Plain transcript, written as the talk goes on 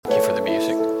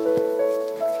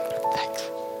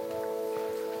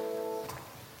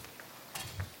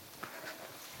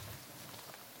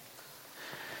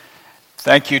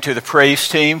Thank you to the praise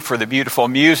team for the beautiful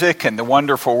music and the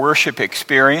wonderful worship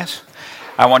experience.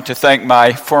 I want to thank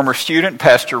my former student,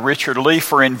 Pastor Richard Lee,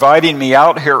 for inviting me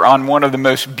out here on one of the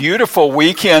most beautiful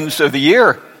weekends of the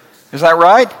year. Is that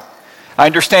right? I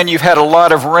understand you've had a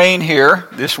lot of rain here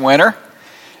this winter,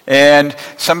 and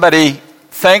somebody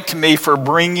thanked me for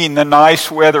bringing the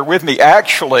nice weather with me.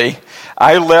 Actually,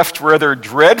 I left rather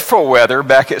dreadful weather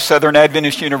back at Southern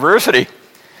Adventist University.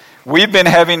 We've been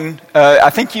having,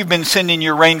 I think you've been sending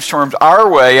your rainstorms our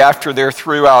way after they're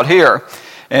through out here.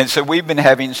 And so we've been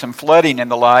having some flooding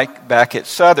and the like back at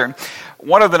Southern.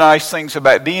 One of the nice things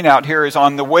about being out here is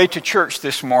on the way to church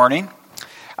this morning,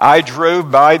 I drove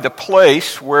by the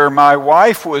place where my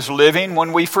wife was living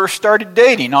when we first started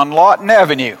dating on Lawton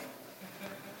Avenue.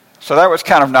 So that was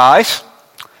kind of nice.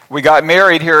 We got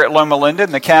married here at Loma Linda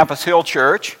in the Campus Hill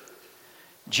Church,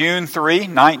 June 3,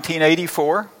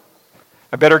 1984.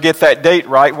 I better get that date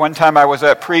right. One time I was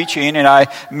up preaching and I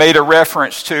made a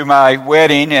reference to my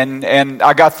wedding and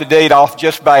I got the date off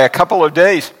just by a couple of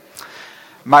days.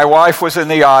 My wife was in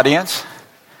the audience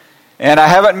and I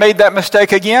haven't made that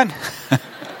mistake again.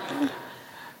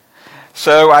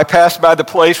 So I passed by the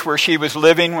place where she was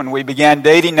living when we began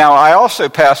dating. Now I also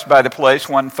passed by the place,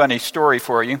 one funny story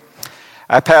for you.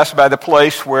 I passed by the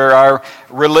place where our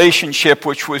relationship,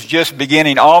 which was just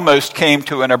beginning, almost came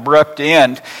to an abrupt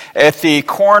end. At the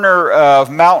corner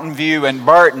of Mountain View and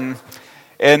Barton,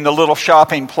 in the little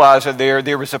shopping plaza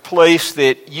there was a place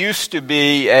that used to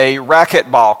be a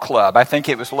racquetball club. I think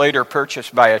it was later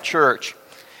purchased by a church.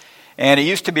 And it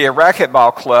used to be a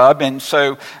racquetball club, and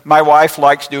so my wife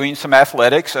likes doing some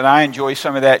athletics, and I enjoy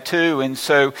some of that too. And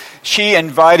so she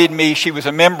invited me, she was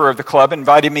a member of the club,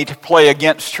 invited me to play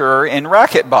against her in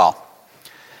racquetball.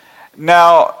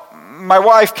 Now, my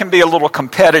wife can be a little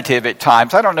competitive at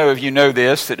times. I don't know if you know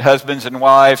this, that husbands and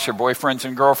wives or boyfriends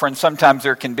and girlfriends, sometimes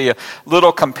there can be a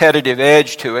little competitive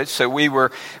edge to it. So we were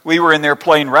in there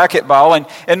playing racquetball,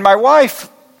 and my wife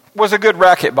was a good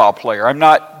racquetball player. I'm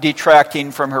not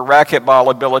detracting from her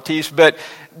racquetball abilities, but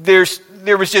there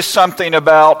was just something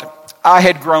about, I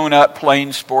had grown up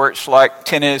playing sports like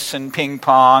tennis and ping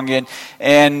pong,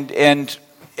 and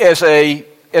as a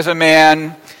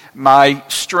man, my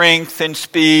strength and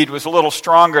speed was a little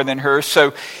stronger than hers.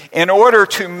 So in order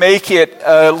to make it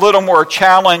a little more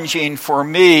challenging for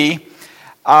me,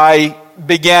 I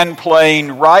began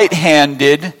playing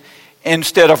right-handed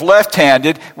instead of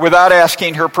left-handed without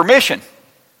asking her permission.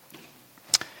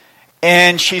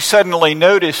 And she suddenly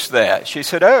noticed that. She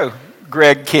said, "Oh,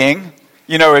 Greg King."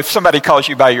 You know, if somebody calls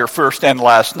you by your first and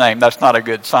last name, that's not a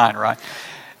good sign, right?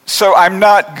 "So I'm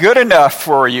not good enough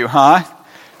for you, huh?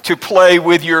 To play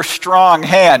with your strong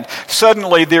hand."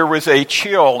 Suddenly there was a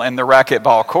chill in the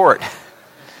racquetball court.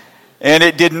 And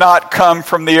it did not come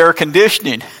from the air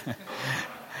conditioning.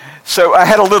 So I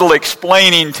had a little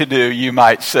explaining to do, you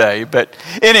might say. But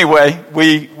anyway,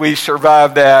 we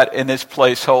survived that, and this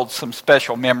place holds some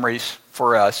special memories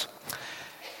for us.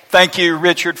 Thank you,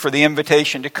 Richard, for the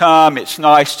invitation to come. It's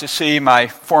nice to see my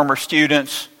former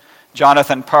students,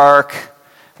 Jonathan Park.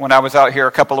 When I was out here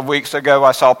a couple of weeks ago,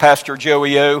 I saw Pastor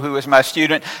Joey O, who was my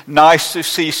student. Nice to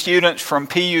see students from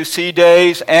PUC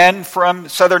days and from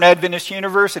Southern Adventist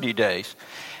University days.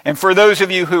 And for those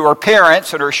of you who are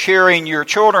parents and are sharing your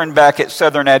children back at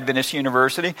Southern Adventist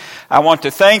University, I want to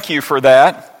thank you for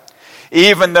that,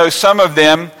 even though some of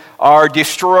them are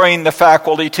destroying the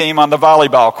faculty team on the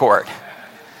volleyball court.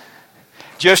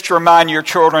 Just remind your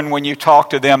children when you talk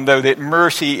to them, though, that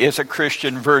mercy is a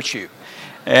Christian virtue.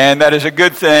 And that is a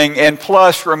good thing. And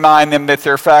plus, remind them that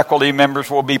their faculty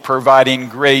members will be providing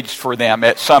grades for them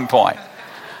at some point.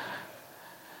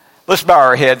 Let's bow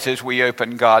our heads as we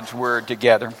open God's Word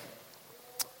together.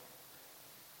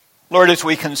 Lord, as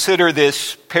we consider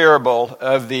this parable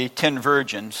of the 10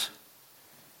 virgins,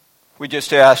 we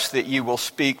just ask that you will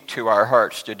speak to our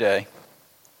hearts today.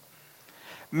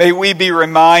 May we be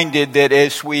reminded that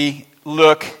as we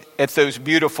look at those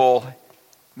beautiful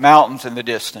mountains in the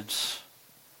distance,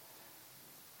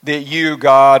 that you,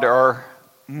 God, are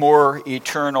more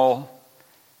eternal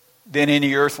than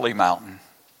any earthly mountain,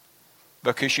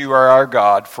 because you are our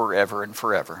God forever and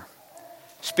forever.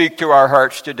 Speak to our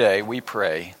hearts today, we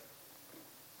pray.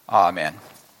 Amen.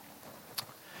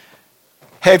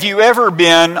 Have you ever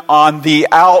been on the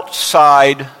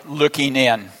outside looking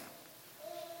in?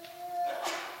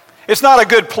 It's not a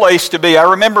good place to be.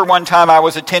 I remember one time I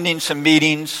was attending some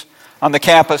meetings on the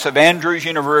campus of Andrews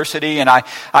University, and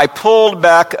I pulled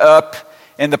back up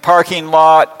in the parking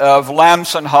lot of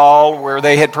Lamson Hall, where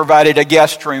they had provided a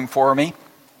guest room for me.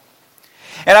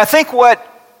 And I think what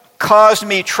caused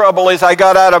me trouble is I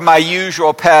got out of my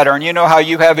usual pattern. You know how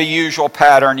you have a usual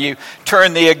pattern. You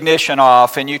turn the ignition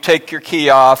off and you take your key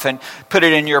off and put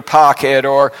it in your pocket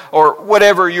or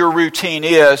whatever your routine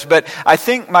is. But I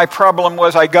think my problem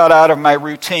was I got out of my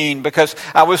routine because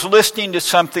I was listening to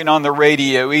something on the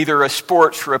radio, either a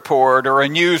sports report or a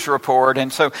news report.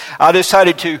 And so I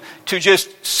decided to just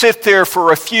sit there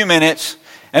for a few minutes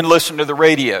and listen to the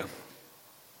radio.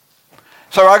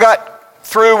 So I got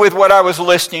through with what I was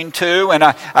listening to, and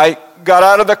I got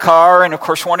out of the car and, of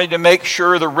course, wanted to make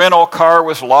sure the rental car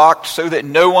was locked so that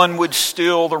no one would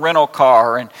steal the rental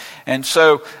car. And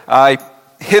so I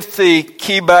hit the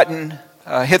key button,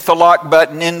 hit the lock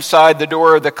button inside the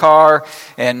door of the car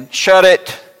and shut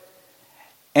it.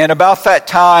 And about that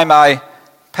time, I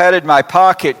patted my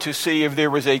pocket to see if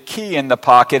there was a key in the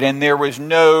pocket, and there was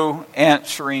no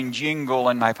answering jingle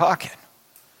in my pocket.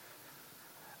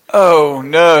 Oh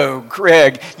no,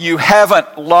 Greg, you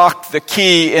haven't locked the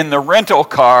key in the rental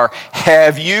car,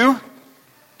 have you?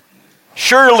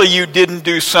 Surely you didn't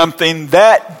do something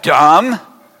that dumb.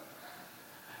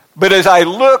 But as I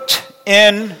looked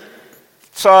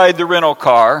inside the rental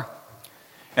car,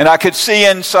 and I could see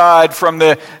inside from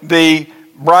the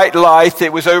bright light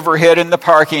that was overhead in the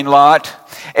parking lot,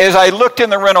 as I looked in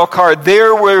the rental car,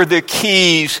 there were the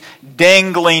keys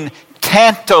dangling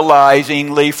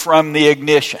tantalizingly from the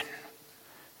ignition.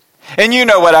 And you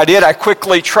know what I did. I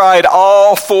quickly tried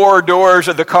all 4 doors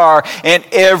of the car, and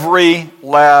every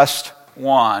last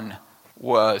one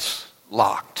was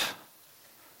locked.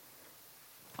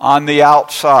 On the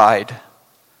outside,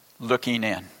 looking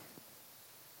in.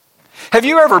 Have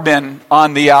you ever been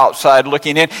on the outside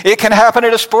looking in? It can happen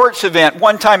at a sports event.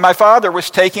 One time my father was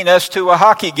taking us to a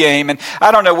hockey game, and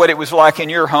I don't know what it was like in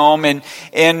your home. And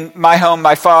in my home,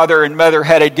 my father and mother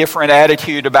had a different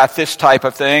attitude about this type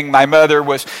of thing. My mother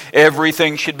was,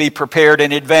 everything should be prepared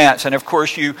in advance. And of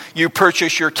course, you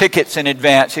purchase your tickets in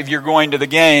advance if you're going to the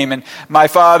game. And my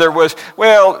father was,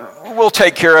 well, we'll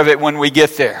take care of it when we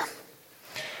get there.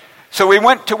 So we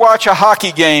went to watch a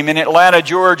hockey game in Atlanta,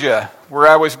 Georgia, where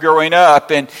I was growing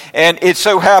up, and it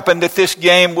so happened that this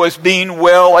game was being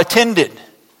well attended.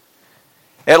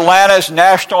 Atlanta's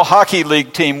National Hockey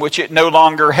League team, which it no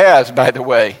longer has, by the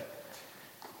way.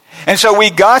 And so we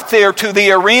got there to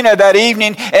the arena that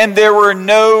evening, and there were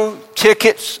no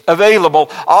tickets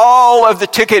available. All of the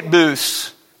ticket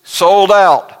booths sold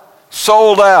out.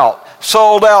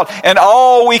 And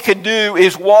all we could do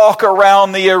is walk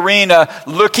around the arena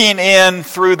looking in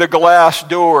through the glass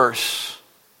doors.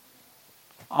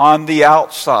 On the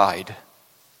outside,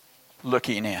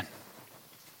 looking in.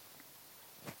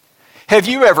 Have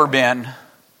you ever been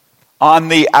on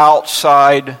the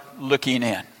outside looking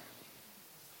in?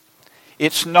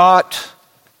 It's not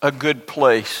a good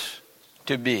place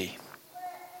to be.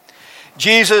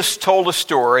 Jesus told a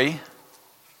story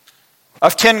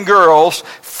of 10 girls,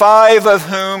 5 of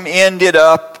whom ended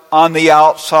up on the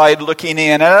outside looking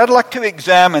in. And I'd like to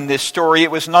examine this story.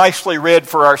 It was nicely read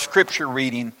for our scripture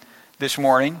reading this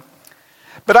morning.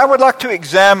 But I would like to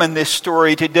examine this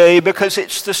story today because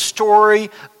it's the story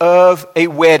of a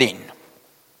wedding.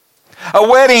 A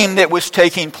wedding that was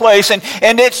taking place, and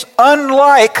it's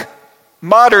unlike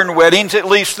modern weddings, at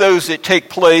least those that take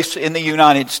place in the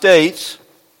United States.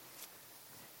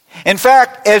 In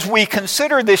fact, as we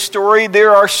consider this story,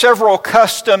 there are several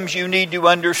customs you need to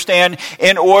understand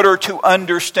in order to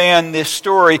understand this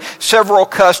story. Several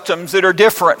customs that are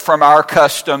different from our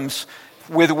customs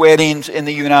with weddings in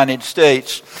the United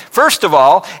States. First of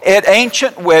all, at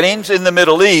ancient weddings in the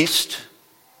Middle East,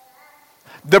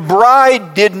 the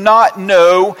bride did not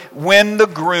know when the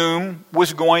groom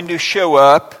was going to show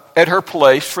up at her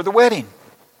place for the wedding.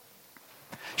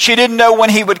 She didn't know when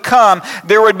he would come.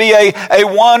 There would be a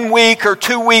 1 week or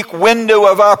 2 week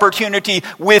window of opportunity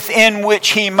within which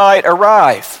he might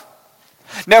arrive.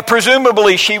 Now,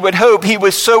 presumably, she would hope he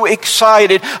was so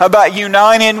excited about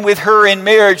uniting with her in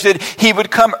marriage that he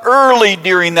would come early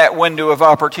during that window of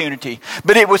opportunity.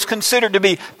 But it was considered to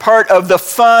be part of the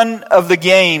fun of the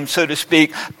game, so to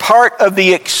speak, part of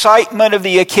the excitement of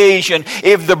the occasion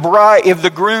if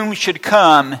the groom should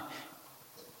come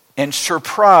and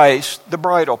surprise the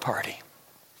bridal party.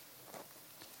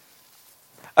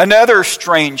 Another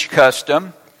strange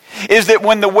custom is that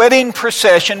when the wedding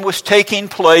procession was taking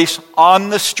place on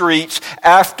the streets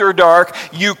after dark,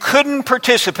 you couldn't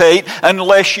participate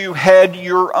unless you had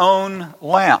your own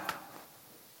lamp.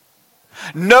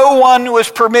 No one was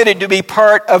permitted to be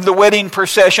part of the wedding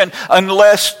procession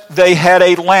unless they had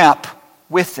a lamp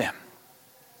with them.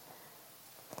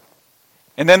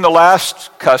 And then the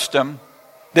last custom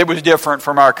that was different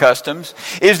from our customs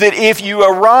is that if you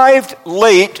arrived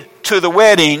late to the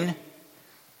wedding,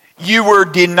 you were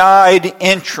denied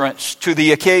entrance to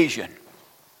the occasion.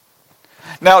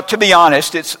 Now, to be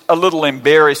honest, it's a little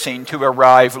embarrassing to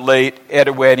arrive late at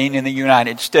a wedding in the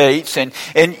United States, and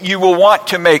you will want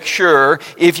to make sure,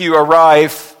 if you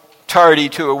arrive tardy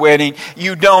to a wedding,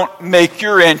 you don't make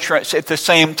your entrance at the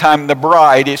same time the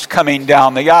bride is coming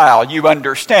down the aisle. You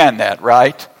understand that,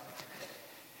 right?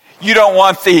 You don't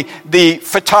want the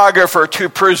photographer to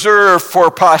preserve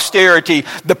for posterity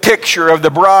the picture of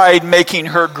the bride making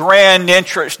her grand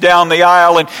entrance down the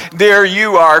aisle, and there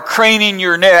you are, craning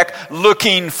your neck,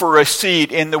 looking for a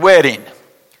seat in the wedding.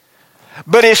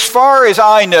 But as far as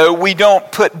I know, we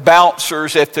don't put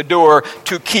bouncers at the door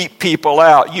to keep people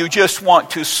out. You just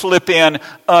want to slip in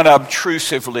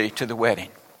unobtrusively to the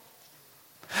wedding.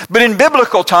 But in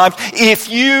biblical times, if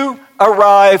you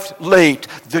arrived late,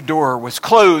 the door was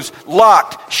closed,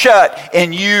 locked, shut,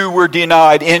 and you were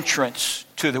denied entrance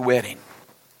to the wedding.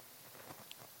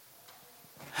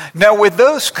 Now, with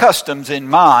those customs in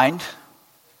mind,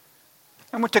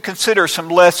 I want to consider some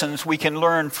lessons we can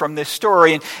learn from this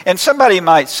story. And somebody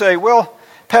might say, well,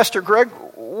 Pastor Greg,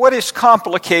 what is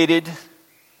complicated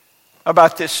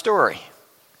about this story?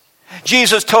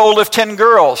 Jesus told of 10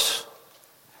 girls,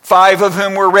 5 of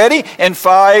whom were ready and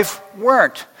 5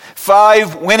 weren't.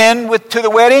 5 went in to the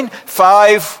wedding,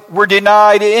 5 were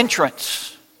denied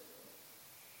entrance.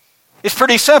 It's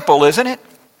pretty simple, isn't it?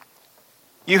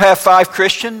 You have 5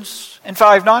 Christians and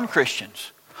 5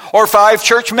 non-Christians. Or 5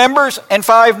 church members and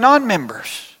 5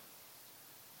 non-members.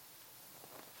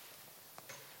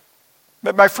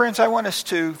 But my friends, I want us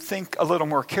to think a little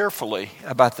more carefully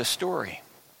about the story.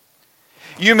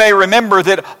 You may remember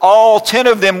that all 10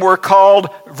 of them were called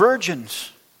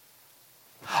virgins.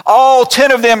 All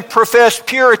 10 of them professed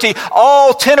purity.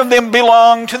 All 10 of them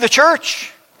belonged to the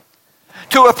church.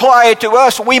 To apply it to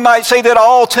us, we might say that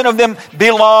all 10 of them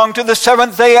belong to the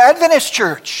Seventh-day Adventist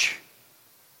Church.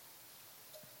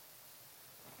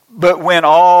 But when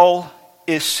all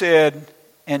is said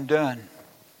and done,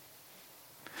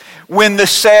 when the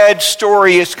sad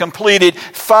story is completed,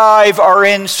 5 are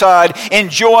inside,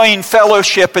 enjoying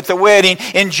fellowship at the wedding,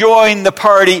 enjoying the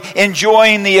party,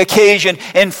 enjoying the occasion,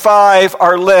 and 5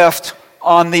 are left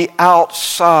on the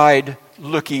outside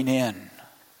looking in.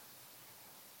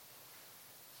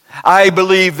 I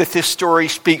believe that this story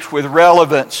speaks with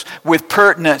relevance, with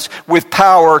pertinence, with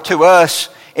power to us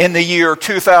in the year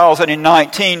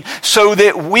 2019, so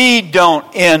that we don't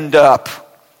end up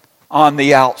on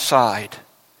the outside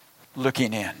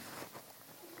looking in.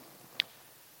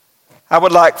 I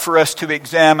would like for us to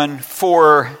examine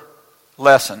 4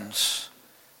 lessons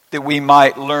that we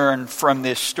might learn from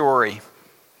this story.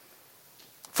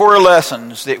 4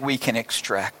 lessons that we can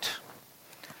extract.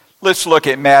 Let's look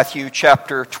at Matthew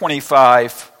chapter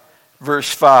 25, verse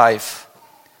 5.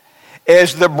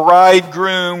 As the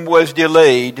bridegroom was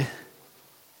delayed,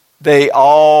 they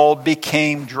all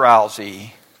became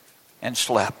drowsy and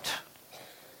slept.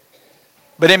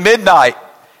 But at midnight,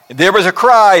 there was a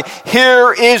cry,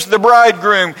 "Here is the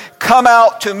bridegroom, come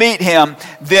out to meet him."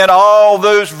 Then all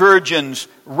those virgins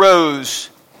rose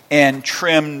and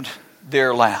trimmed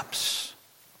their lamps.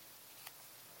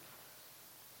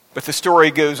 But the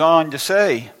story goes on to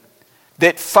say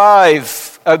that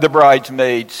 5 of the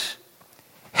bridesmaids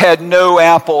had no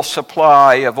ample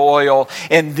supply of oil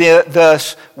and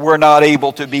thus were not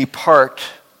able to be part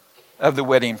of the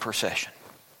wedding procession.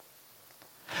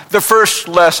 The first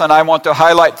lesson I want to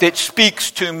highlight that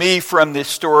speaks to me from this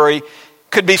story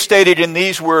could be stated in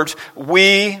these words: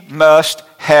 we must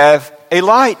have a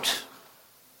light.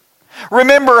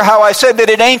 Remember how I said that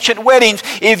at ancient weddings,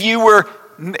 if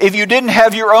you didn't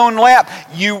have your own lamp,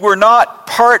 you were not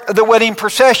part of the wedding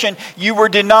procession. You were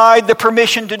denied the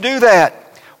permission to do that.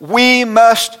 We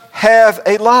must have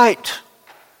a light.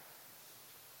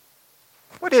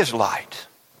 What is light?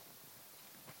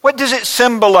 What does it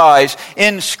symbolize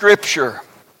in Scripture?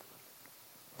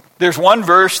 There's one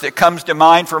verse that comes to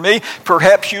mind for me.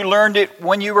 Perhaps you learned it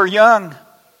when you were young.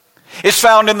 It's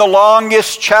found in the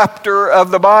longest chapter of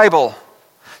the Bible.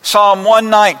 Psalm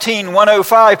 119,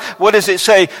 105. What does it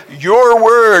say? Your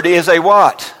word is a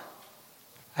what?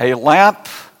 A lamp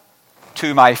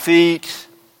to my feet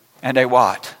and a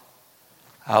what?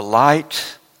 A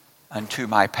light unto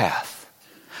my path.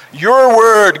 Your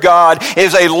word, God,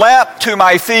 is a lamp to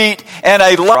my feet and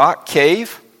a rock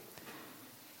cave.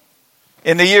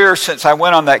 In the years since I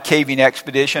went on that caving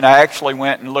expedition, I actually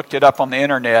went and looked it up on the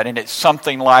internet, and it's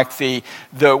something like the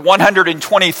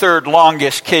 123rd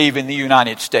longest cave in the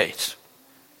United States.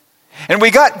 And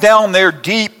we got down there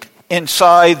deep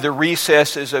inside the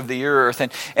recesses of the earth.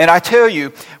 And I tell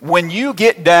you, when you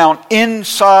get down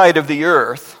inside of the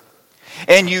earth,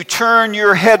 and you turn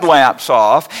your headlamps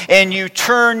off, and you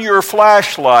turn your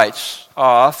flashlights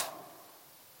off,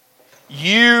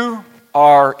 you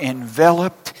are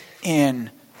enveloped in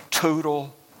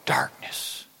total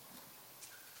darkness.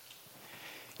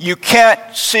 You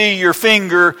can't see your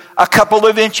finger a couple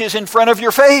of inches in front of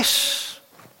your face.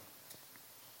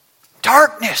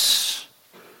 Darkness.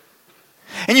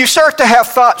 And you start to have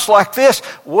thoughts like this: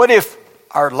 what if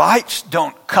our lights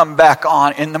don't come back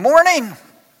on in the morning?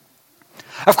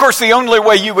 Of course, the only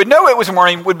way you would know it was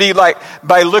morning would be like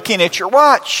by looking at your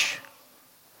watch.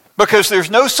 Because there's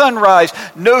no sunrise,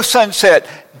 no sunset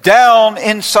down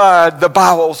inside the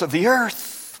bowels of the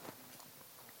earth.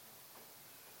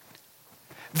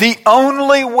 The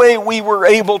only way we were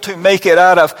able to make it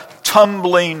out of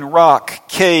Tumbling Rock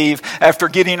Cave after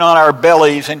getting on our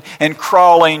bellies and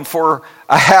crawling for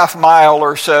a half mile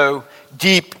or so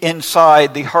deep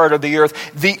inside the heart of the earth,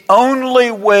 the only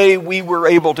way we were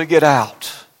able to get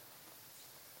out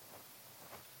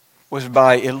was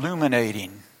by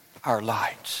illuminating our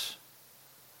lights.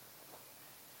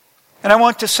 And I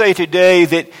want to say today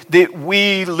that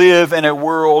we live in a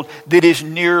world that is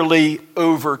nearly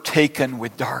overtaken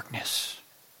with darkness.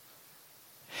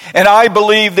 And I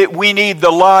believe that we need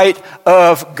the light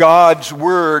of God's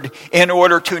Word in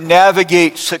order to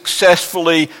navigate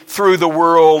successfully through the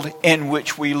world in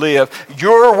which we live.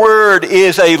 Your Word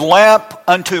is a lamp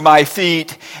unto my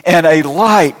feet and a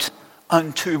light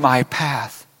unto my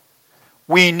path.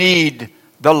 We need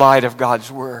the light of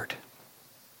God's Word.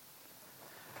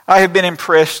 I have been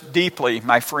impressed deeply,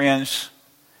 my friends,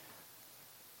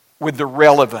 with the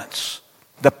relevance,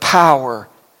 the power,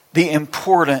 the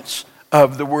importance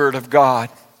of the Word of God.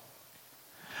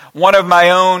 One of my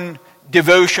own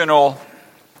devotional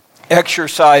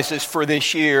exercises for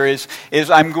this year is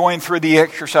I'm going through the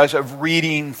exercise of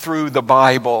reading through the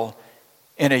Bible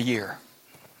in a year.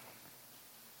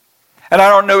 And I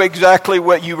don't know exactly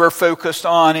what you are focused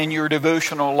on in your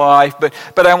devotional life,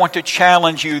 but I want to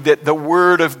challenge you that the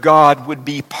Word of God would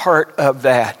be part of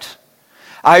that.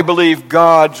 I believe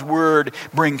God's Word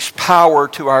brings power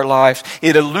to our lives.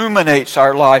 It illuminates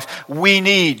our lives. We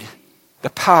need the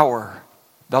power,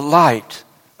 the light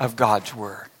of God's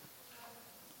Word.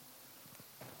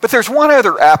 But there's one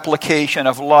other application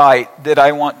of light that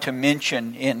I want to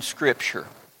mention in Scripture.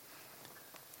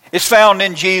 It's found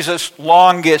in Jesus'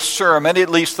 longest sermon, at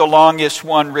least the longest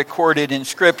one recorded in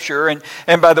Scripture.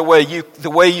 And by the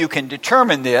way, you can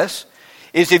determine this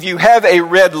is if you have a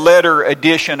red letter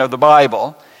edition of the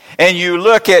Bible and you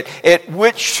look at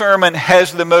which sermon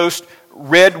has the most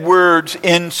red words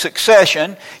in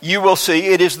succession, you will see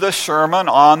it is the Sermon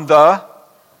on the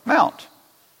Mount.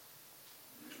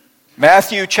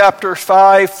 Matthew chapter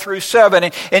 5 through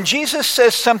 7. And Jesus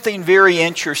says something very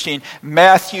interesting.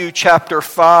 Matthew chapter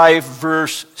 5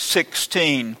 verse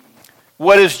 16.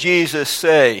 What does Jesus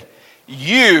say?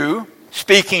 You,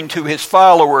 speaking to his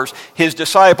followers, his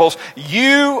disciples,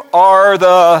 you are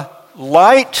the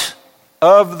light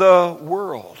of the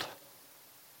world.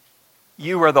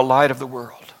 You are the light of the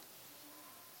world.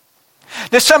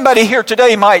 Now somebody here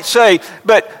today might say,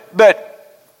 but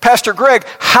Pastor Greg,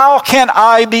 how can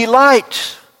I be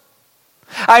light?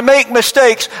 I make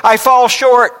mistakes. I fall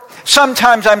short.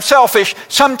 Sometimes I'm selfish.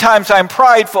 Sometimes I'm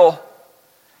prideful.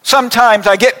 Sometimes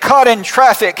I get caught in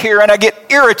traffic here and I get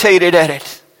irritated at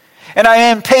it. And I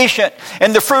am impatient,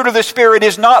 and the fruit of the Spirit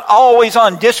is not always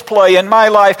on display in my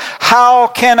life. How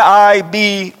can I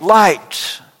be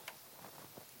light?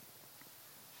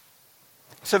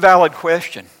 It's a valid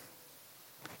question.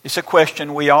 It's a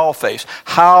question we all face.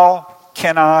 How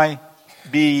can I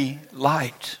be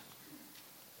light?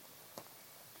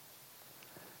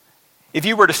 If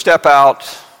you were to step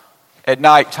out at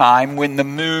nighttime when the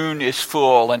moon is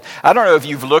full, and I don't know if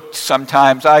you've looked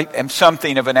sometimes, I am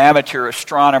something of an amateur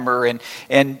astronomer,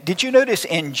 and did you notice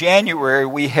in January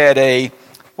we had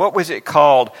what was it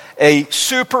called? A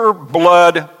super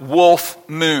blood wolf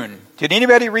moon. Did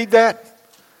anybody read that?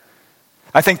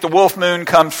 I think the wolf moon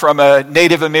comes from a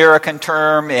Native American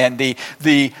term, and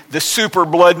the super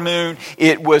blood moon,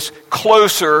 it was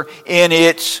closer in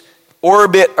its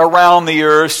orbit around the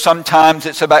earth. Sometimes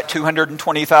it's about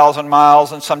 220,000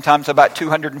 miles and sometimes about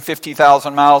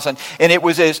 250,000 miles. And it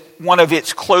was as one of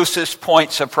its closest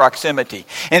points of proximity.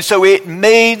 And so it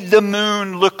made the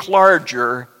moon look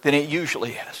larger than it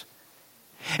usually is.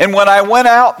 And when I went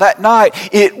out that night,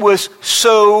 it was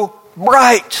so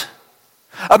bright.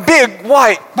 A big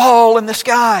white ball in the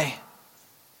sky.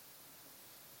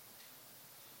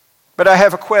 But I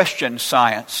have a question,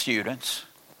 science students.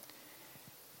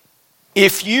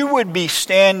 If you would be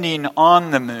standing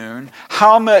on the moon,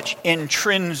 how much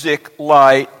intrinsic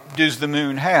light does the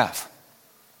moon have?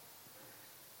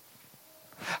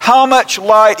 How much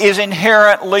light is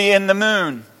inherently in the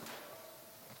moon?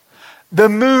 The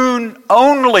moon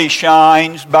only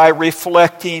shines by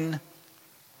reflecting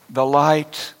the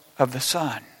light of the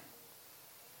sun.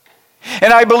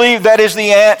 And I believe that is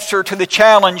the answer to the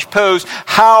challenge posed.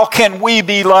 How can we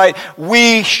be light?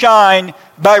 We shine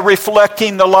by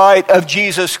reflecting the light of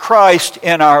Jesus Christ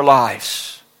in our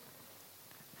lives.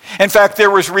 In fact,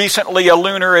 there was recently a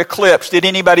lunar eclipse. Did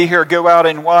anybody here go out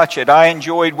and watch it? I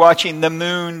enjoyed watching the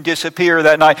moon disappear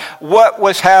that night. What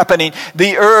was happening?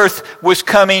 The earth was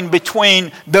coming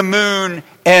between the moon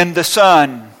and the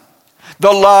sun.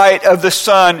 The light of the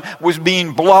sun was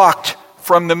being blocked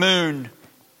from the moon.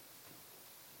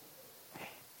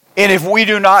 And if we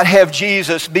do not have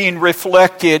Jesus being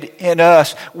reflected in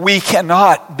us, we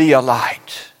cannot be a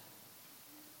light.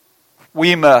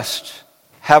 We must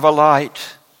have a light.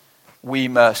 We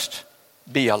must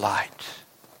be a light.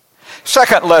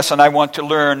 Second lesson I want to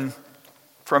learn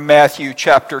from Matthew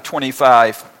chapter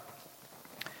 25.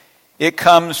 It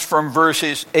comes from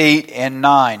verses 8 and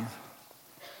 9.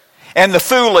 And the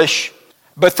foolish,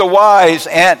 but the wise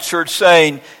answered,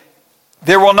 saying,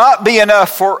 there will not be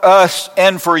enough for us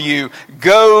and for you.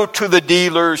 Go to the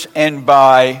dealers and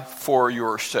buy for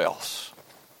yourselves.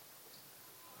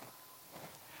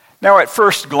 Now, at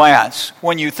first glance,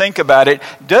 when you think about it,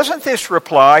 doesn't this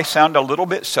reply sound a little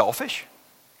bit selfish?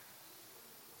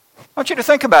 I want you to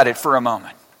think about it for a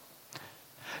moment.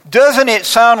 Doesn't it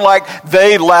sound like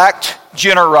they lacked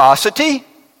generosity?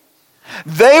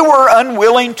 They were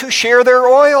unwilling to share their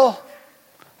oil.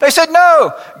 They said,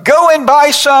 no, go and buy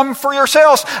some for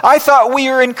yourselves. I thought we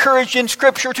were encouraged in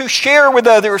Scripture to share with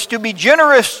others, to be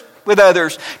generous with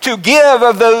others, to give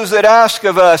of those that ask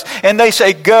of us. And they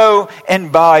say, go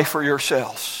and buy for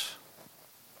yourselves.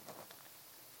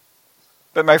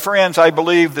 But my friends, I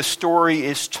believe the story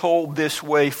is told this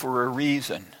way for a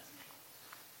reason.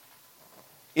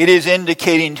 It is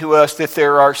indicating to us that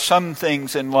there are some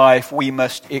things in life we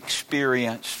must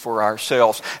experience for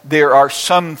ourselves. There are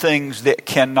some things that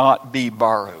cannot be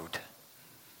borrowed.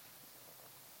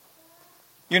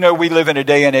 You know, we live in a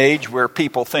day and age where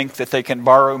people think that they can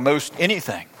borrow most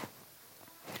anything.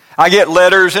 I get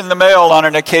letters in the mail on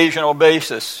an occasional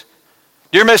basis.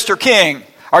 Dear Mr. King,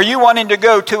 are you wanting to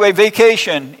go to a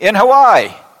vacation in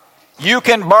Hawaii? You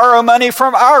can borrow money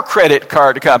from our credit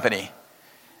card company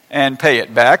and pay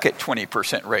it back at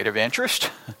 20% rate of interest.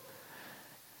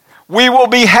 We will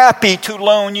be happy to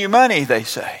loan you money, they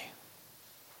say.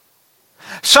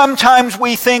 Sometimes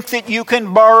we think that you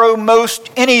can borrow most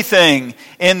anything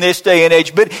in this day and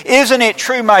age. But isn't it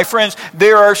true, my friends,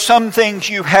 there are some things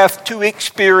you have to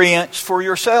experience for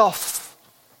yourself.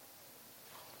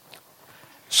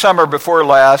 Summer before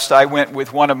last, I went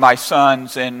with one of my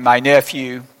sons and my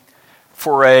nephew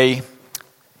for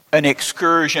an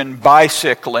excursion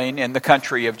bicycling in the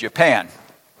country of Japan.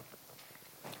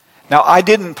 Now, I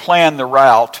didn't plan the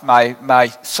route. My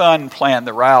son planned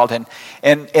the route.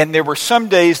 And there were some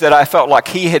days that I felt like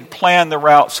he had planned the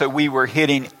route so we were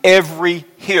hitting every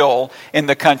hill in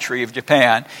the country of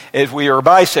Japan as we were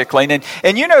bicycling.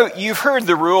 And you know, you've heard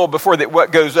the rule before that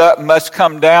what goes up must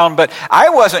come down, but I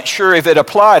wasn't sure if it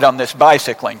applied on this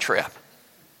bicycling trip.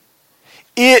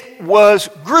 It was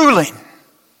grueling.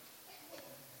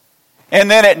 And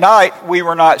then at night, we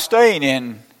were not staying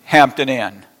in Hampton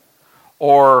Inn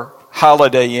or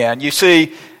Holiday Inn. You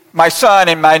see, my son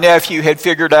and my nephew had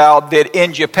figured out that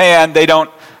in Japan, they don't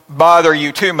bother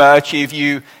you too much if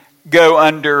you go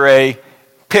under a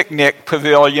picnic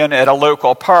pavilion at a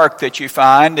local park that you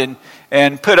find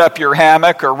and put up your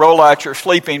hammock or roll out your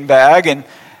sleeping bag, and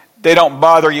they don't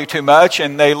bother you too much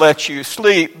and they let you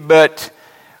sleep. But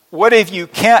what if you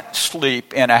can't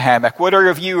sleep in a hammock? What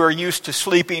if you are used to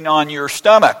sleeping on your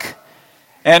stomach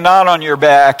and not on your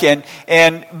back? And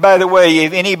by the way,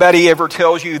 if anybody ever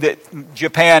tells you that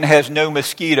Japan has no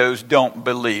mosquitoes, don't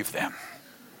believe them.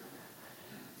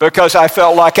 Because I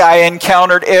felt like I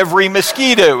encountered every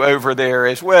mosquito over there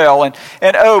as well. And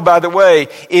oh, by the way,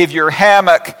 if your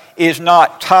hammock is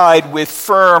not tied with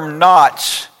firm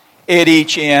knots at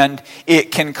each end,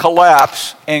 it can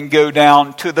collapse and go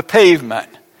down to the pavement.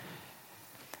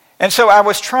 And so I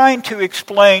was trying to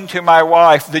explain to my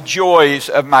wife the joys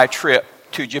of my trip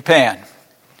to Japan.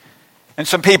 And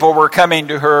some people were coming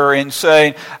to her and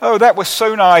saying, oh, that was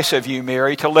so nice of you,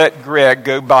 Mary, to let Greg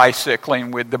go bicycling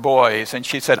with the boys. And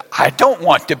she said, I don't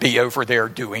want to be over there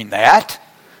doing that.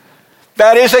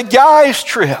 That is a guy's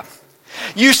trip.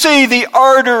 You see, the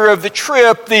ardor of the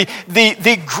trip,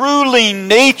 the grueling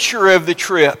nature of the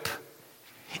trip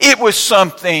It was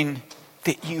something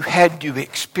that you had to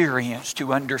experience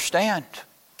to understand.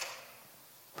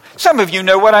 Some of you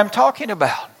know what I'm talking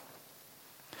about.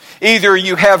 Either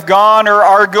you have gone or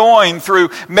are going through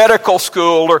medical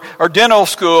school or dental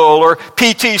school or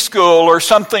PT school or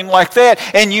something like that,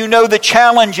 and you know the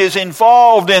challenges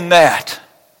involved in that.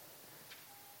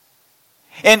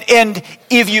 And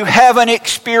if you haven't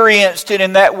experienced it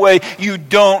in that way, you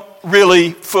don't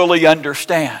really fully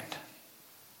understand.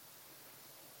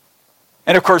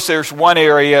 And of course, there's one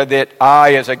area that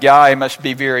I, as a guy, must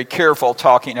be very careful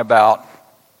talking about.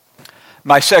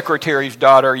 My secretary's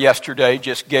daughter yesterday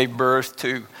just gave birth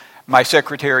to my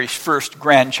secretary's first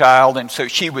grandchild, and so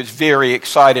she was very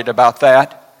excited about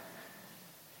that.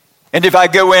 And if I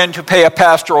go in to pay a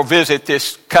pastoral visit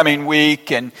this coming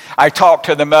week and I talk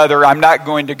to the mother, I'm not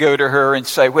going to go to her and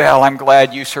say, well, I'm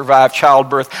glad you survived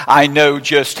childbirth. I know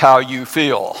just how you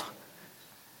feel.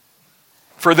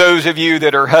 For those of you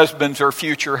that are husbands or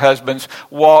future husbands,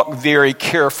 walk very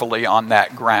carefully on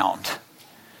that ground.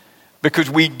 Because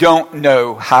we don't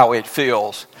know how it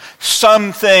feels.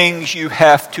 Some things you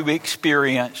have to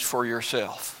experience for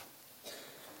yourself.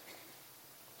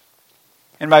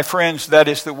 And my friends, that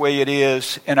is the way it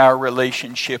is in our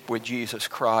relationship with Jesus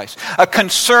Christ. A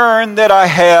concern that I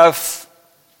have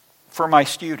for my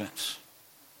students.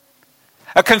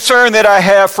 A concern that I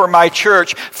have for my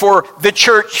church, for the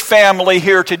church family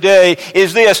here today,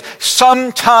 is this.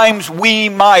 Sometimes we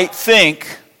might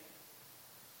think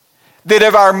that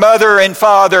if our mother and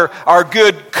father are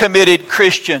good, committed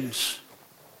Christians,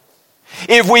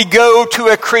 if we go to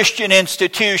a Christian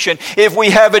institution, if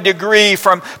we have a degree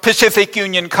from Pacific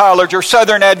Union College or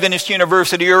Southern Adventist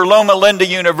University or Loma Linda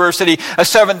University, a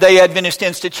Seventh-day Adventist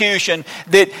institution,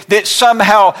 that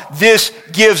somehow this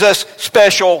gives us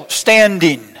special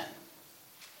standing.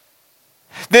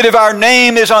 That if our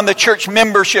name is on the church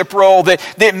membership roll,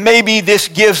 that maybe this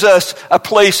gives us a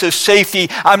place of safety.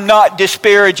 I'm not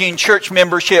disparaging church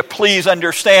membership, please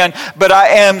understand, but I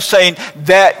am saying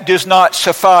that does not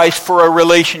suffice for a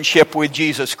relationship with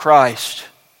Jesus Christ.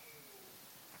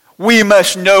 We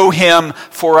must know Him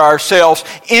for ourselves,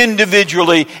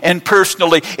 individually and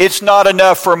personally. It's not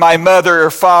enough for my mother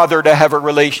or father to have a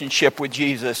relationship with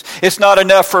Jesus. It's not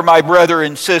enough for my brother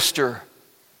and sister.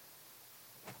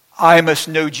 I must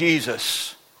know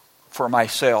Jesus for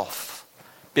myself,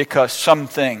 because some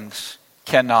things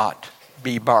cannot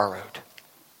be borrowed.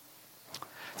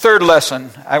 Third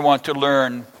lesson I want to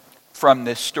learn from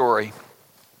this story.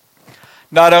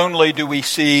 Not only do we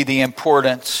see the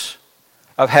importance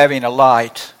of having a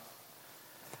light,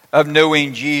 of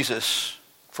knowing Jesus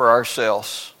for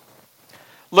ourselves.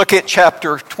 Look at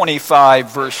chapter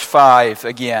 25, verse 5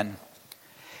 again.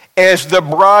 As the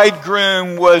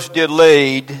bridegroom was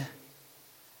delayed,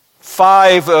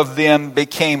 5 of them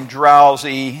became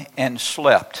drowsy and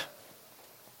slept.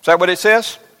 Is that what it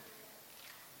says?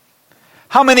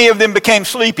 How many of them became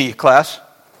sleepy, class?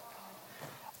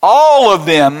 All of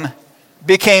them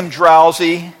became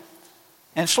drowsy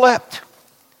and slept.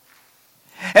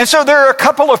 And so there are a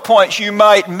couple of points you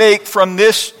might make from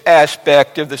this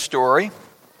aspect of the story.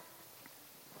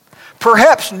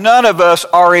 Perhaps none of us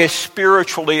are as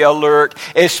spiritually alert,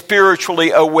 as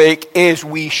spiritually awake as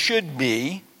we should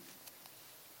be.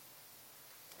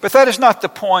 But that is not the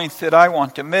point that I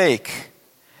want to make.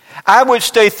 I would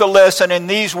state the lesson in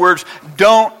these words: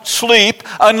 don't sleep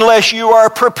unless you are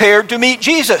prepared to meet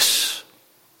Jesus.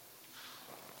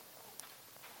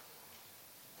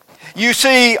 You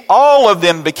see, all of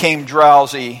them became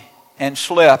drowsy and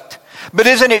slept. But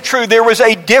isn't it true there was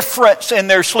a difference in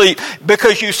their sleep?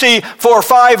 Because you see, for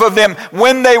 5 of them,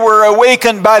 when they were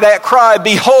awakened by that cry,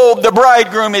 behold, the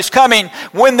bridegroom is coming.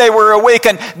 When they were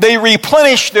awakened, they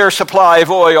replenished their supply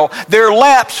of oil. Their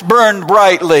lamps burned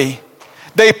brightly.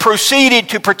 They proceeded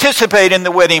to participate in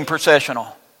the wedding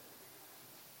processional.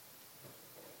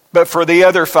 But for the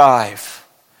other 5,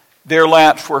 their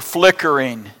lamps were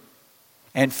flickering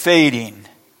and fading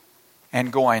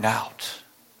and going out.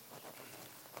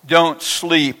 Don't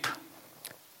sleep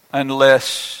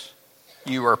unless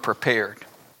you are prepared.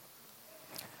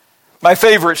 My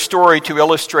favorite story to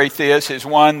illustrate this is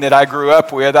one that I grew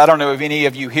up with. I don't know if any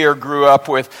of you here grew up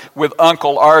with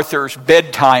Uncle Arthur's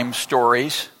bedtime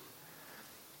stories.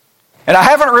 And I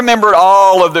haven't remembered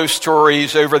all of those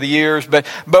stories over the years, but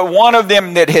one of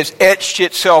them that has etched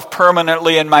itself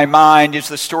permanently in my mind is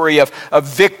the story of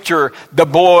Victor, the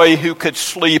boy who could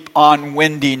sleep on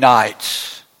windy nights.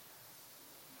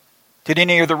 Did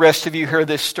any of the rest of you hear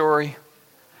this story?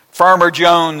 Farmer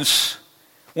Jones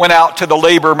went out to the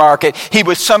labor market. He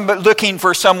was looking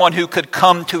for someone who could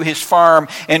come to his farm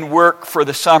and work for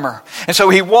the summer. And so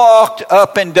he walked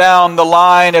up and down the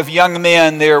line of young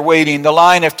men there waiting, the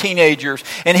line of teenagers,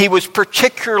 and he was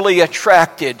particularly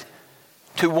attracted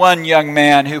to one young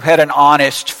man who had an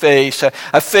honest face,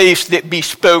 a face that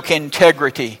bespoke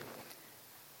integrity.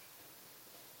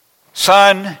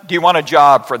 "Son, do you want a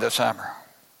job for the summer?"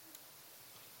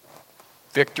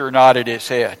 Victor nodded his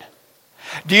head.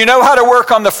 "Do you know how to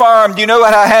work on the farm? Do you know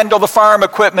how to handle the farm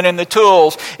equipment and the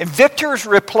tools?" And Victor's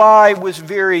reply was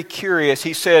very curious.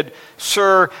 He said,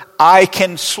 "Sir, I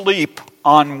can sleep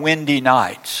on windy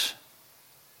nights."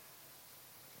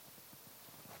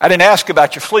 "I didn't ask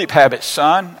about your sleep habits,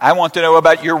 son. I want to know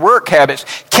about your work habits.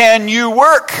 Can you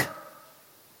work?"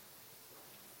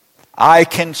 "I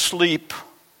can sleep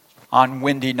on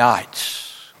windy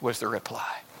nights," was the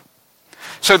reply.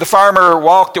 So the farmer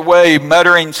walked away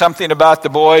muttering something about the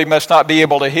boy must not be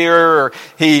able to hear, or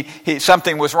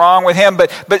something was wrong with him.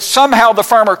 But somehow the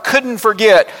farmer couldn't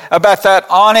forget about that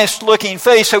honest looking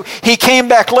face. So he came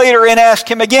back later and asked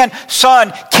him again,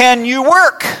 "Son, can you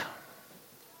work?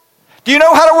 Do you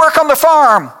know how to work on the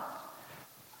farm?"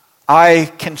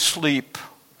 "I can sleep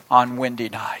on windy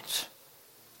nights,"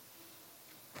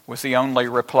 was the only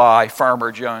reply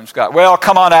Farmer Jones got. "Well,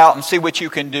 come on out and see what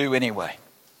you can do anyway."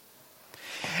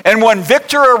 And when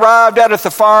Victor arrived out at the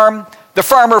farm, the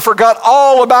farmer forgot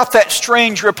all about that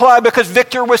strange reply because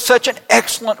Victor was such an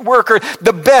excellent worker,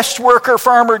 the best worker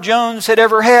Farmer Jones had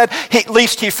ever had. At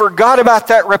least he forgot about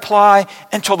that reply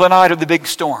until the night of the big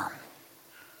storm.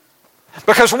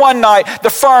 Because one night the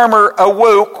farmer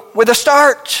awoke with a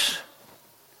start.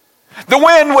 The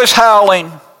wind was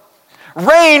howling.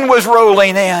 Rain was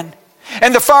rolling in.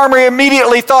 And the farmer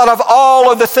immediately thought of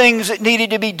all of the things that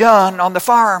needed to be done on the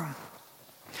farm.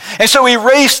 And so he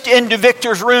raced into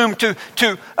Victor's room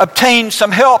to obtain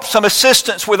some help, some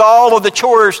assistance with all of the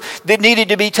chores that needed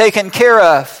to be taken care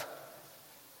of.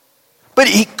 But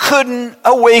he couldn't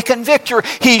awaken Victor.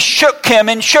 He shook him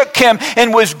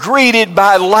and was greeted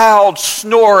by loud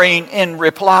snoring in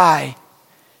reply.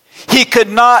 He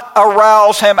could not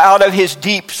arouse him out of his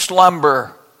deep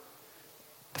slumber.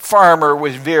 The farmer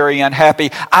was very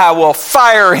unhappy. "I will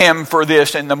fire him for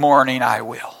this in the morning, I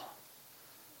will."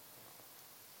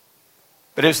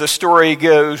 But as the story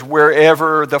goes,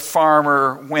 wherever the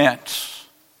farmer went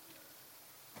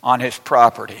on his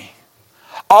property,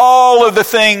 all of the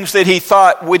things that he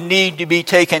thought would need to be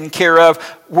taken care of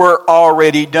were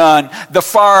already done. The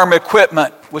farm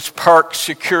equipment was parked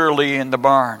securely in the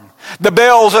barn. The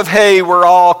bales of hay were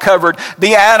all covered.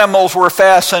 The animals were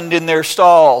fastened in their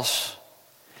stalls.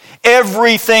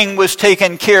 Everything was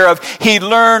taken care of. He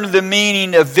learned the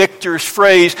meaning of Victor's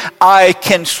phrase, "I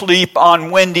can sleep on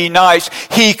windy nights."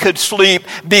 He could sleep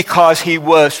because he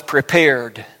was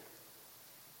prepared.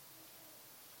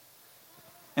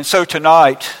 And so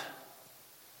tonight,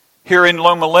 here in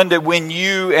Loma Linda, when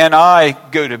you and I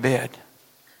go to bed,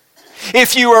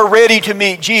 if you are ready to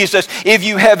meet Jesus, if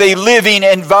you have a living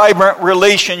and vibrant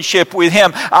relationship with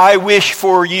Him, I wish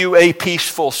for you a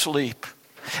peaceful sleep,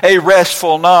 a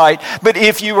restful night. But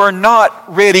if you are not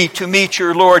ready to meet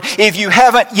your Lord, if you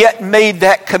haven't yet made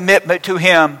that commitment to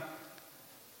Him,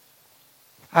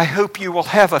 I hope you will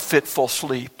have a fitful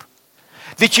sleep,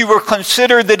 that you will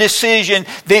consider the decision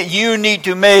that you need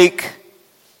to make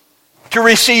to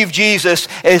receive Jesus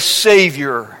as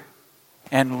Savior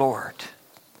and Lord.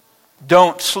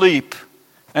 Don't sleep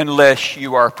unless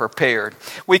you are prepared.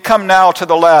 We come now to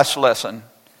the last lesson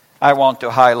I want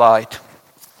to highlight.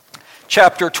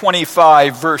 Chapter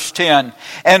 25, verse 10.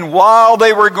 "And while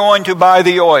they were going to buy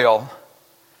the oil,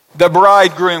 the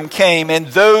bridegroom came, and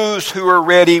those who were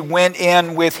ready went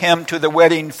in with him to the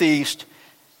wedding feast,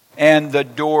 and the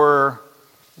door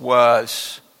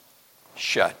was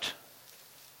shut."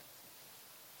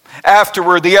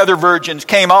 Afterward, the other virgins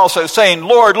came also, saying,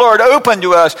 "Lord, Lord, open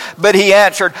to us." But he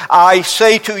answered, "I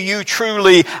say to you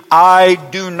truly, I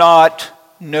do not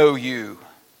know you.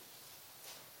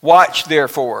 Watch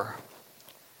therefore,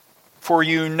 for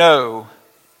you know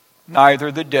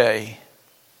neither the day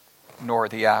nor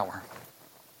the hour."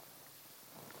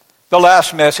 The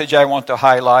last message I want to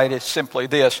highlight is simply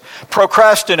this.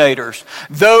 Procrastinators,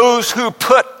 those who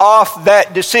put off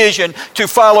that decision to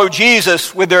follow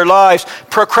Jesus with their lives,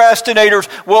 procrastinators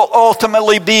will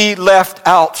ultimately be left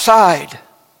outside.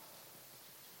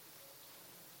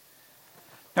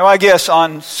 Now, I guess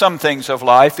on some things of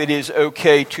life, it is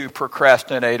okay to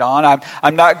procrastinate on.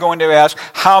 I'm not going to ask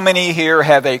how many here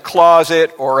have a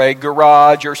closet or a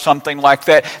garage or something like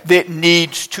that that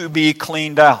needs to be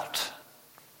cleaned out.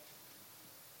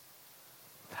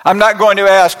 I'm not going to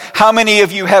ask how many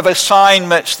of you have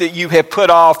assignments that you have put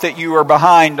off that you are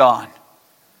behind on.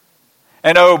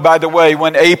 And oh, by the way,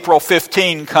 when April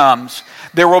 15 comes,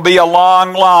 there will be a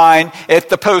long line at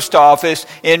the post office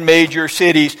in major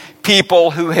cities. People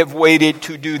who have waited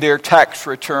to do their tax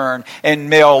return and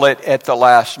mail it at the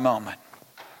last moment.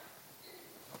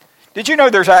 Did you know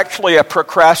there's actually a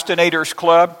procrastinators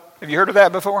club? Have you heard of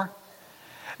that before?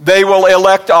 They will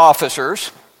elect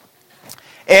officers.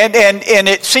 And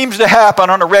it seems to happen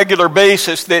on a regular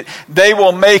basis that they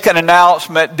will make an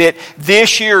announcement that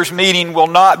this year's meeting will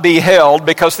not be held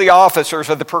because the officers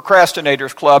of the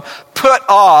Procrastinators Club put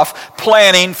off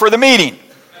planning for the meeting.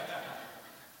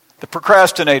 The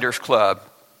Procrastinators Club,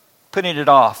 putting it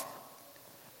off.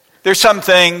 There's some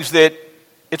things that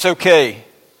it's okay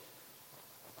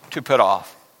to put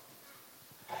off.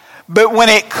 But when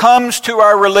it comes to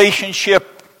our relationship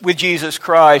with Jesus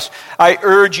Christ, I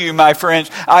urge you, my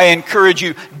friends, I encourage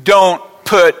you, don't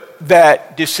put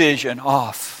that decision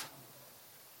off.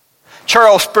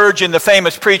 Charles Spurgeon, the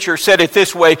famous preacher, said it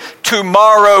this way: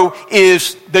 tomorrow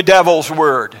is the devil's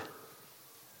word.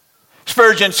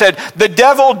 Spurgeon said, the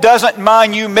devil doesn't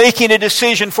mind you making a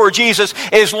decision for Jesus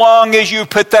as long as you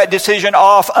put that decision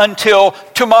off until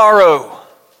tomorrow.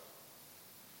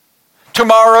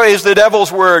 Tomorrow is the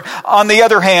devil's word. On the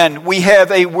other hand, we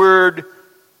have a word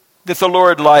that the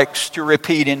Lord likes to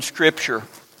repeat in Scripture.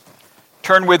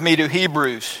 Turn with me to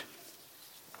Hebrews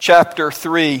chapter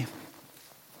 3.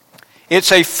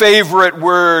 It's a favorite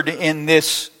word in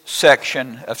this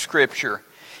section of Scripture.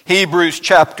 Hebrews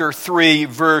chapter 3,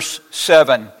 verse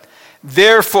 7.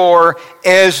 Therefore,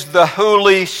 as the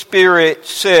Holy Spirit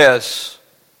says,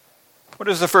 what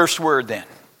is the first word then?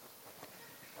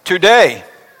 Today,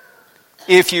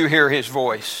 if you hear His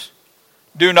voice,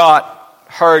 do not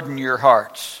harden your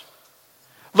hearts.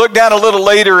 Look down a little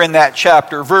later in that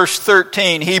chapter, verse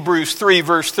 13, Hebrews 3,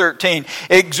 verse 13.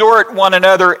 Exhort one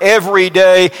another every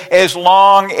day as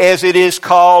long as it is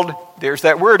called, there's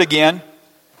that word again,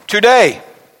 today.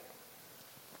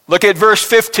 Look at verse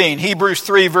 15, Hebrews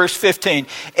 3, verse 15.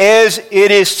 As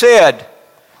it is said,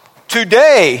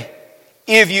 today,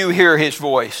 if you hear His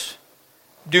voice,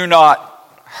 do not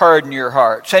harden your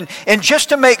hearts. And just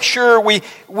to make sure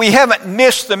we haven't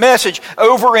missed the message,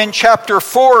 over in chapter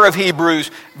 4 of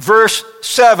Hebrews, verse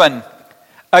 7,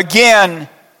 again,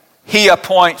 He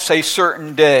appoints a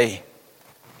certain day.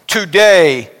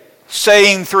 Today,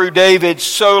 saying through David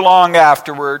so long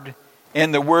afterward,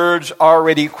 in the words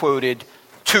already quoted,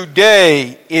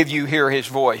 today, if you hear His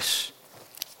voice,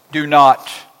 do not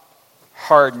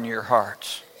harden your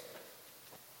hearts.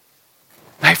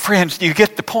 My friends, do you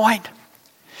get the point?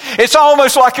 It's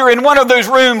almost like you're in one of those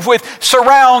rooms with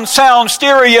surround sound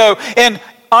stereo, and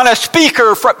on a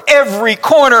speaker from every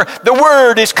corner, the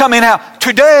word is coming out.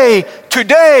 Today,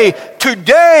 today,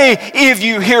 today, if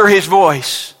you hear His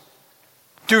voice,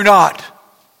 do not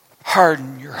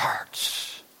harden your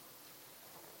hearts.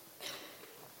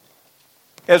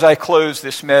 As I close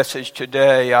this message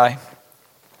today,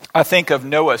 I think of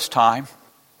Noah's time.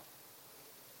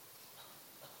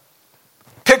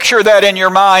 Picture that in your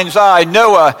mind's eye.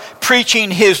 Noah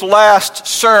preaching his last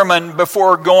sermon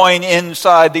before going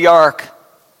inside the ark.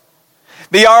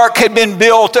 The ark had been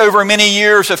built over many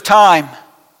years of time.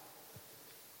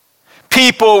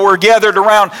 People were gathered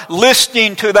around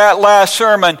listening to that last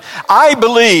sermon. I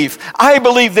believe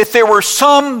that there were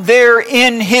some there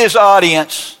in his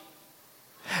audience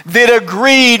that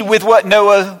agreed with what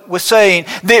Noah was saying,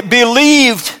 that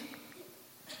believed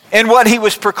in what he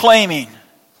was proclaiming.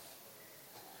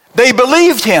 They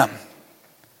believed him,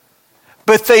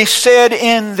 but they said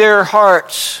in their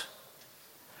hearts,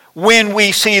 when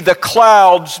we see the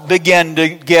clouds begin to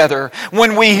gather,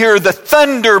 when we hear the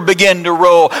thunder begin to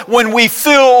roll, when we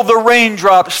feel the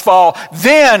raindrops fall,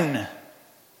 then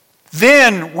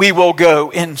we will go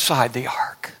inside the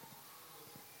ark.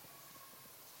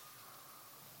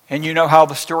 And you know how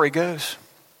the story goes.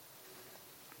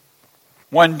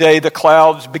 One day the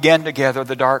clouds began to gather,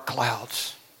 the dark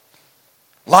clouds.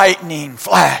 Lightning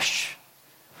flash,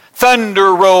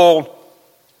 thunder rolled,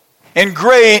 and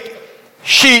great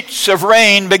sheets of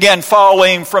rain began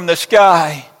falling from the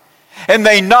sky. And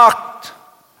they knocked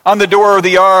on the door of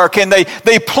the ark, and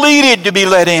they pleaded to be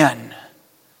let in.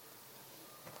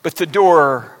 But the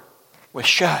door was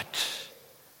shut,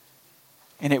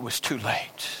 and it was too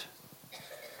late.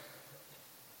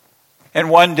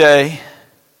 And one day,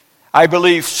 I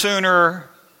believe sooner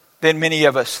than many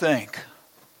of us think,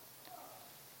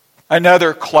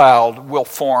 another cloud will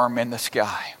form in the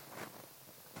sky.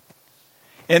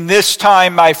 And this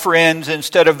time, my friends,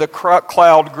 instead of the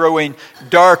cloud growing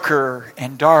darker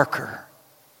and darker,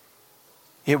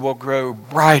 it will grow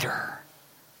brighter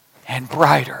and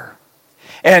brighter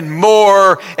and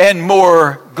more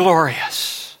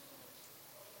glorious.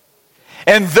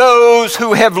 And those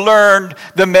who have learned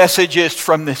the messages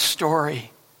from this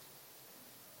story,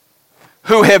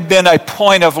 who have been a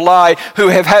point of light, who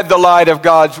have had the light of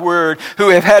God's Word, who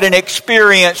have had an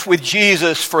experience with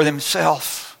Jesus for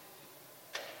themselves,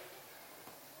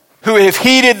 who have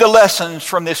heeded the lessons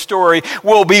from this story,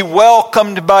 will be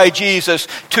welcomed by Jesus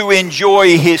to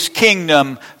enjoy His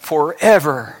kingdom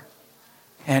forever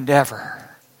and ever.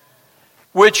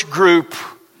 Which group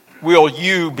will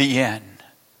you be in?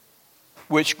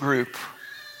 Which group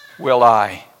will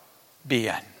I be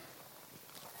in?